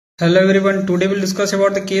Hello everyone, today we'll discuss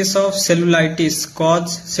about the case of cellulitis.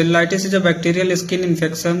 Cellulitis is a bacterial skin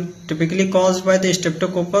infection typically caused by the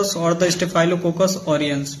Streptococcus or the Staphylococcus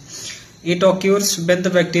aureus. It occurs when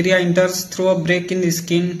the bacteria enters through a break in the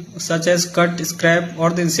skin such as cut, scrape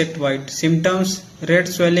or the insect bite. Symptoms: red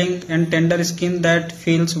swelling and tender skin that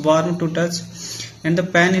feels warm to touch, and the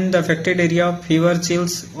pain in the affected area, fever,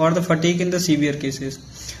 chills or the fatigue in the severe cases.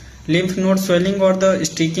 Lymph node swelling or the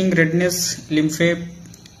streaking redness,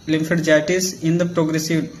 lymphangitis in the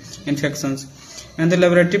progressive infections, and the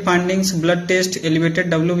laboratory findings: blood test, elevated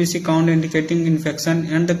WBC count indicating infection,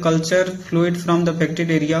 and the culture fluid from the affected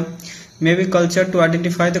area may be cultured to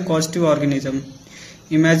identify the causative organism.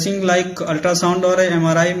 Imaging like ultrasound or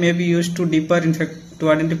MRI may be used to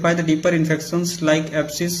identify the deeper infections like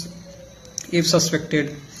abscess if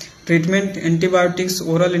suspected. Treatment: antibiotics,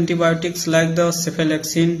 oral antibiotics like the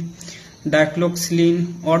cephalexin, dicloxacillin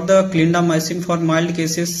or the clindamycin for mild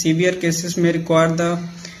cases. Severe cases may require the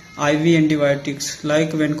IV antibiotics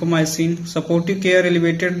like vancomycin. Supportive care: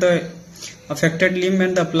 elevated the affected limb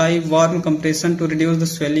and apply warm compression to reduce the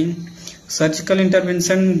swelling. Surgical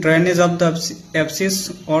intervention: drainage of the abscess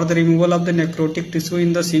or the removal of the necrotic tissue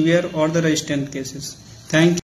in the severe or the resistant cases. Thank you.